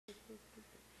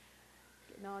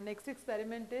Now next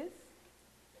experiment is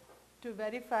to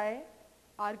verify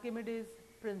Archimedes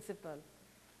principle.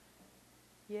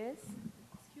 Yes?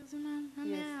 Excuse me, ma'am. Ma'am,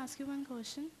 Yes. may I ask you one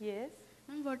question? Yes.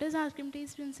 Ma'am, what is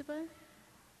Archimed's principle?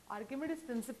 Archimedes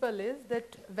principle is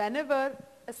that whenever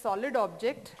a solid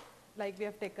object, like we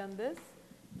have taken this,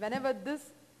 whenever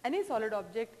any solid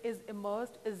object is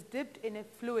immersed, is dipped in a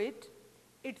fluid,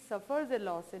 it suffers a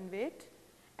loss in weight,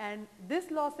 and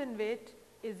this loss in weight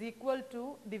is equal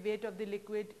to the weight of the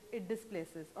liquid it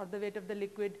displaces, or the weight of the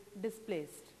liquid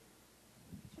displaced.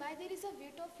 Why there is a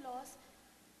weight of loss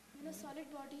when a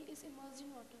solid body is immersed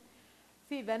in water?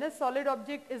 See, when a solid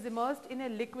object is immersed in a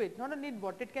liquid, not only in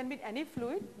water, it can be any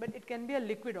fluid, but it can be a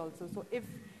liquid also. So if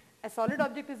a solid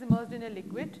object is immersed in a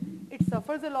liquid, it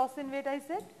suffers a loss in weight, I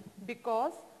said,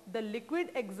 because the liquid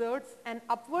exerts an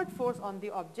upward force on the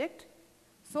object.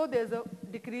 So there is a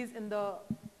decrease in the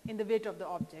weight of the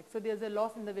object. So there is a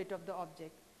loss in the weight of the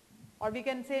object. Or we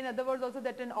can say in other words also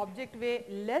that an object weighs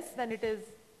less when it is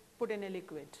put in a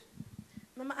liquid.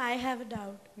 Ma'am, I have a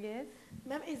doubt. Yes?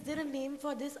 Ma'am, is there a name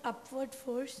for this upward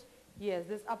force? Yes,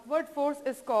 this upward force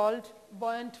is called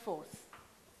buoyant force.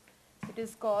 It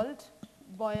is called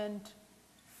buoyant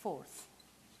force.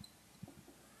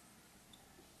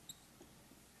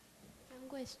 One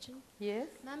question. Yes?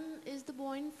 Ma'am, is the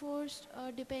buoyant force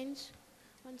depends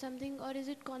on something or is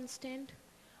it constant?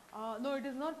 No, it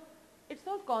is not. It's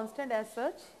not constant as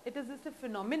such. It is just a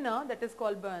phenomena that is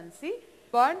called buoyancy.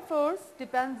 Buoyant force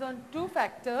depends on two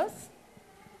factors.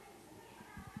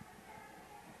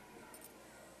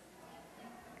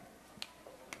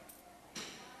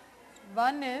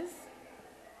 One is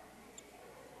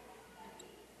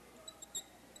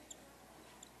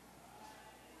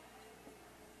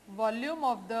volume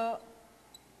of the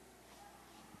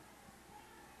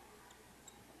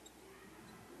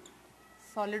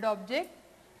solid object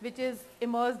which is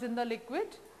immersed in the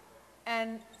liquid,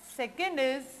 and second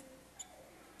is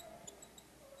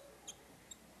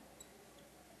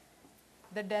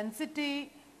the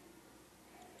density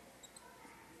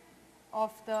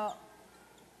of the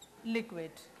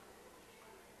liquid.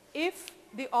 If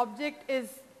the object is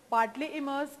partly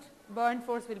immersed, buoyant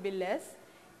force will be less.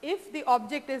 If the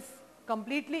object is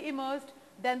completely immersed,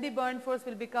 then the buoyant force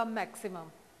will become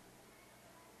maximum.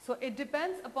 So it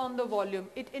depends upon the volume.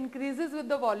 It increases with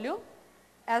the volume.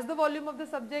 As the volume of the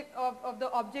subject of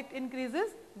the object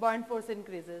increases, buoyant force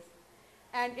increases.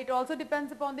 And it also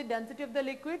depends upon the density of the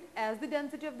liquid. As the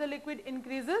density of the liquid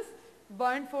increases,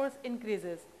 buoyant force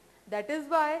increases. That is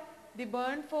why the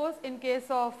buoyant force in case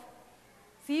of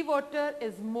sea water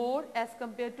is more as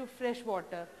compared to fresh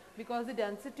water, because the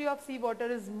density of sea water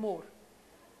is more.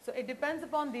 So it depends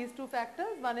upon these two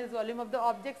factors. One is volume of the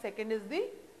object, second is the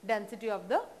density of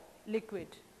the liquid.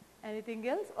 Anything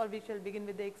else, or we shall begin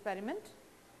with the experiment?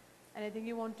 Anything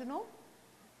you want to know?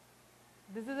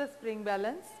 This is a spring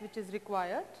balance which is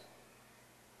required.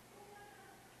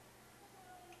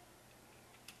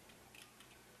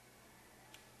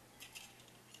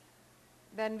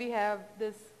 Then we have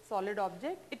this solid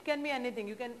object. It can be anything.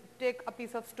 You can take a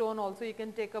piece of stone also, you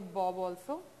can take a bob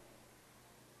also.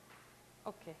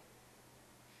 Okay.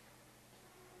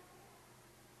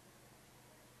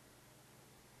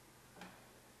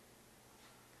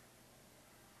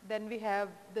 Then we have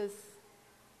this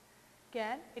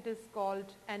can. It is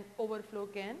called an overflow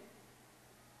can.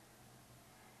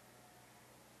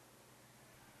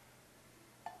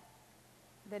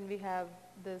 Then we have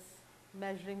this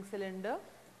measuring cylinder.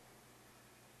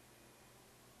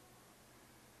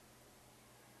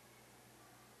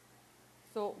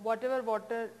 So whatever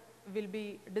water will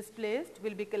be displaced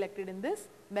will be collected in this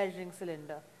measuring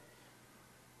cylinder.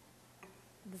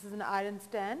 This is an iron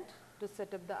stand to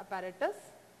set up the apparatus.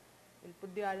 We'll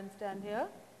put the iron stand here.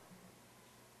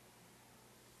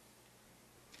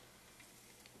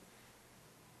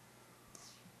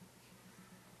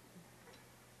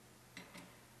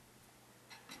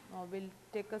 Now we'll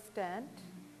take a stand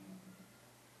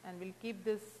and we'll keep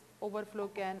this overflow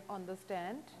can on the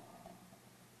stand.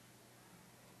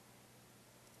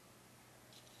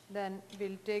 Then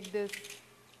we'll take this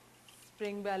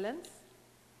spring balance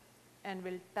and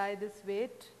we'll tie this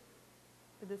weight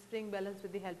to the spring balance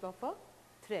with the help of a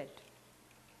thread.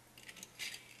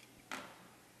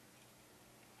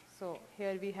 So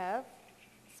here we have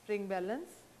spring balance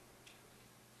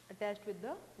attached with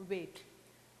the weight.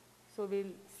 So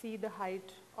we'll see the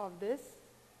height of this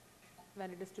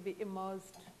when it is to be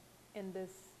immersed in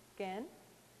this can.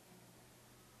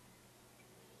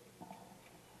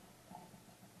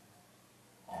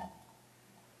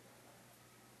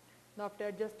 Now after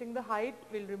adjusting the height,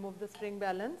 we'll remove the spring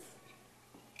balance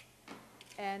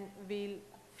and we'll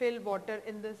fill water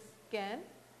in this can.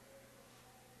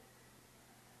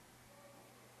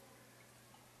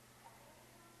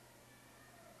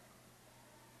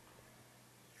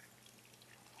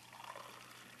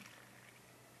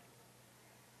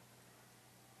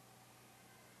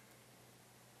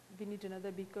 We need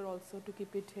another beaker also to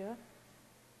keep it here.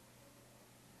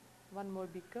 One more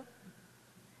beaker.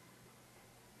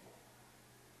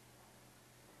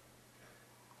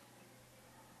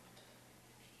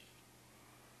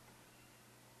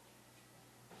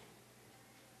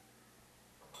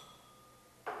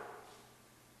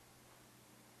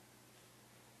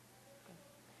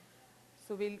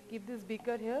 So we'll keep this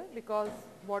beaker here because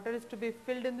water is to be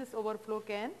filled in this overflow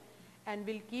can, and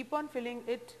we'll keep on filling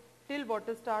it till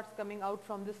water starts coming out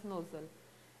from this nozzle.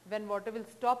 When water will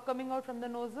stop coming out from the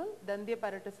nozzle, then the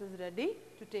apparatus is ready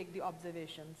to take the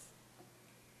observations.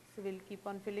 So we'll keep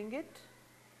on filling it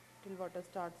till water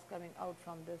starts coming out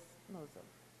from this nozzle.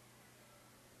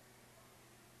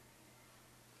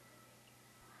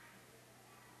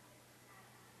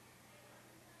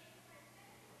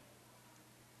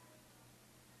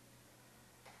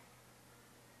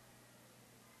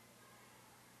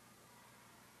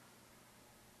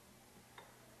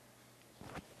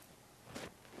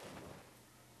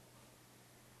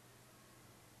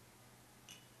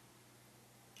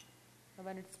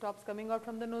 When it stops coming out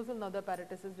from the nozzle, now the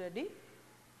apparatus is ready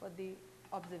for the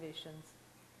observations.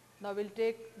 Now we'll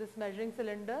take this measuring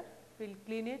cylinder, we'll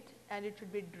clean it, and it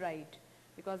should be dried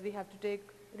because we have to take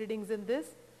readings in this.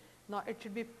 Now it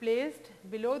should be placed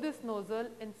below this nozzle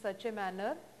in such a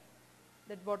manner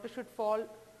that water should fall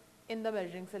in the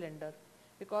measuring cylinder,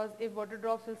 because if water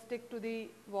drops will stick to the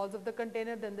walls of the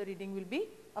container, then the reading will be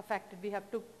affected. We have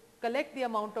to collect the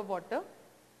amount of water,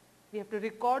 we have to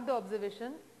record the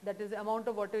observation, that is the amount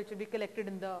of water which will be collected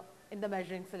in the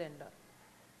measuring cylinder.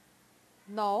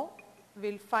 Now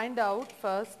we'll find out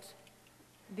first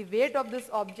the weight of this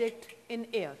object in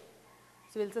air.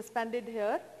 So we'll suspend it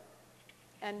here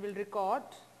and we'll record.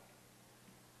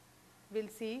 We'll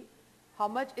see how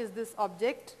much is this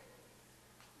object,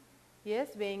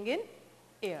 yes, weighing in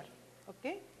air.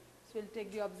 Okay. So we'll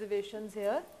take the observations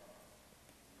here.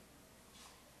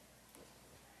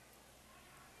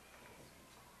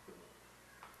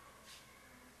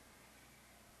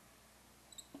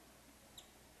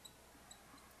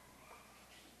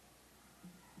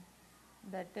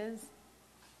 That is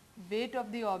weight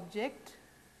of the object,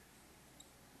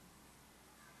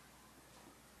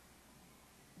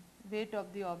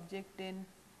 in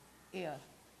air.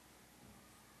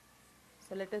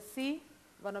 So let us see,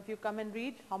 one of you come and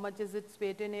read how much is its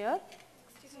weight in air.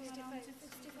 65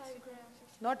 grams.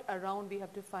 Not around, we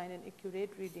have to find an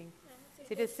accurate reading.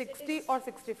 It is 60 or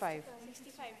 65?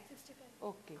 65.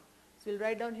 Okay. So we'll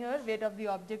write down here, weight of the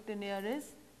object in air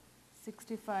is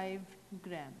 65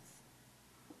 grams.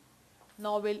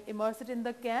 Now we'll immerse it in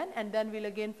the can and then we'll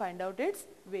again find out its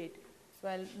weight. So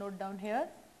I'll note down here,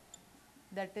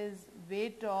 that is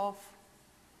weight of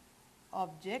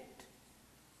object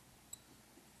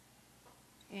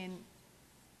in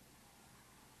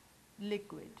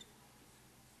liquid.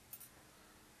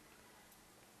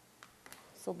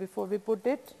 So before we put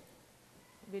it,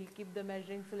 we'll keep the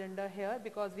measuring cylinder here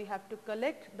because we have to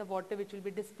collect the water which will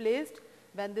be displaced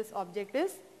when this object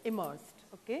is immersed.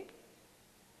 Okay.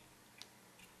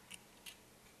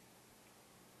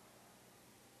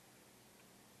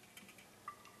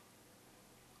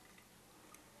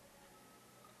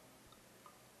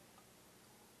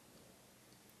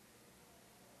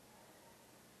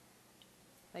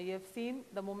 Now you have seen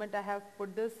the moment I have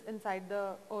put this inside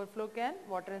the overflow can,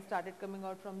 water has started coming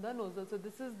out from the nozzle. So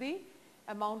this is the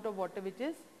amount of water which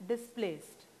is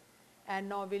displaced. And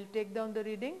now we'll take down the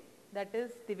reading, that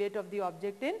is the weight of the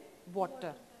object in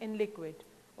water, in liquid.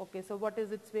 Okay, so what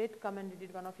is its weight? Come and read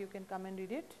it. One of you can come and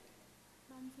read it.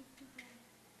 150 grams.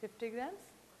 50 grams?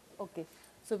 Okay.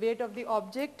 So weight of the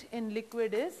object in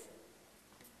liquid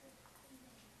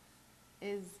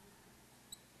is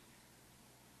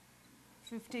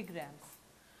 50 grams.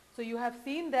 So you have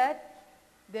seen that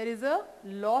there is a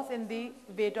loss in the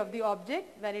weight of the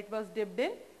object when it was dipped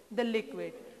in the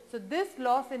liquid. So this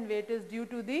loss in weight is due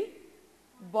to the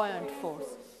buoyant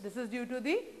force. This is due to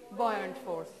the buoyant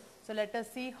force. So let us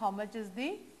see how much is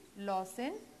the loss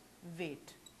in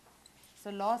weight.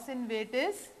 So loss in weight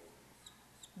is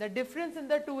the difference in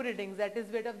the two readings, that is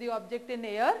weight of the object in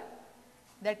air,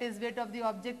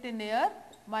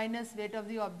 minus weight of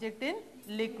the object in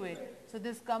liquid. So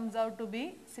this comes out to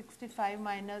be 65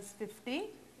 minus 50,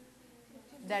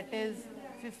 that is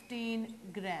 15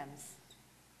 grams.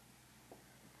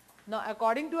 Now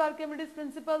according to Archemdes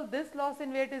principle, this loss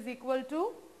in weight is equal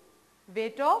to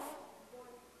weight of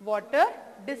water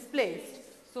displaced.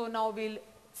 So now we'll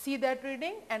see that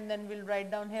reading and then we'll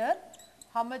write down here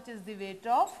how much is the weight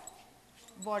of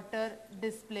water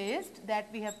displaced that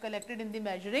we have collected in the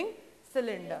measuring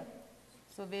cylinder.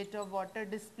 So weight of water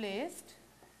displaced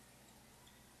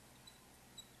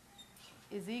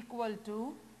is equal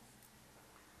to,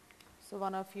 so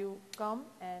one of you come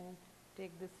and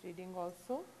take this reading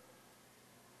also.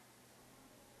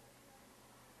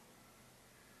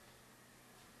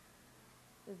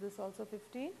 Is this also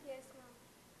 15? Yes, ma'am.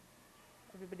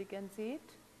 Everybody can see it?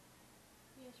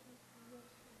 Yes,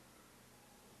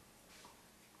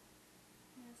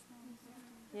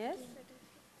 Yes?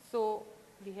 So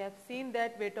we have seen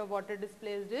that weight of water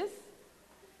displaced is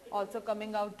also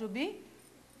coming out to be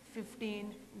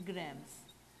 15 grams.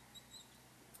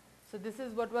 So this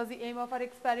is what was the aim of our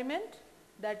experiment,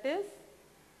 that is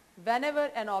whenever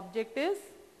an object is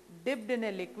dipped in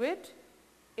a liquid,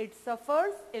 it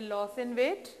suffers a loss in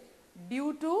weight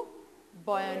due to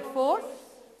buoyant force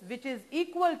which is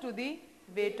equal to the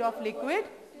weight of liquid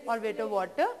or weight of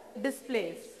water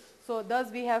displaced. So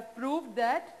thus we have proved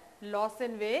that loss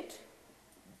in weight,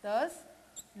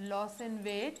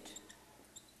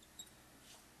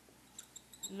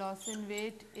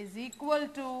 is equal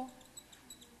to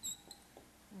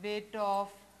weight of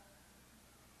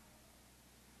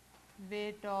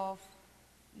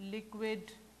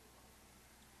liquid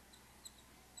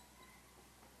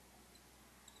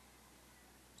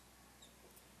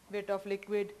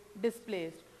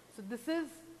displaced. So this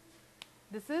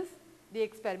is the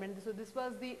experiment. So this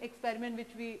was the experiment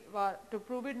which we were to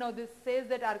prove it. Now this says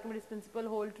that Archemdes principle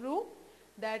hold true,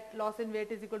 that loss in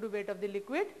weight is equal to weight of the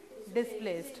liquid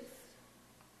displaced.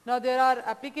 Now there are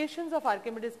applications of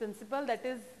Archemdes principle, that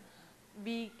is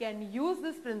we can use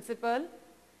this principle.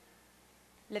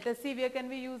 Let us see where can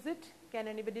we use it. Can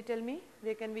anybody tell me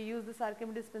where can we use this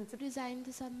Archemdes principle? Design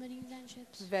the submarines and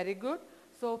ships. Very good.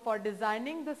 So for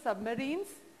designing the submarines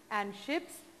and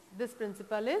ships, this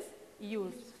principle is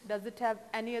used. Does it have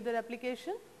any other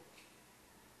application?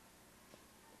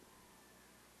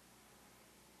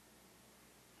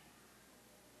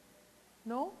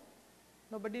 No?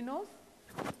 Nobody knows?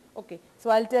 Okay. So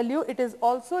I'll tell you, it is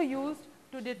also used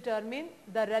to determine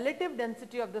the relative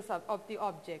density of the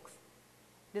objects.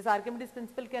 This Archimedes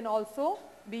principle can also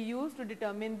be used to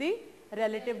determine the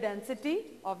relative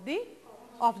density of the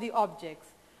objects.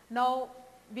 Now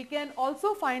we can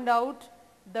also find out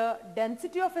the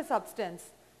density of a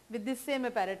substance with this same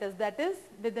apparatus, that is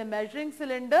with the measuring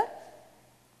cylinder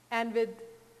and with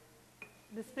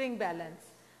the spring balance,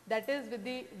 that is with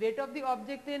the weight of the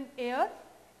object in air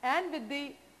and with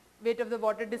the weight of the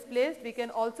water displaced. We can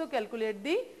also calculate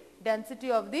the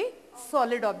density of the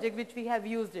solid object which we have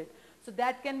used it. So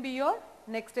that can be your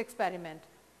next experiment,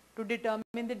 to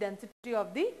determine the density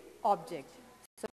of the object.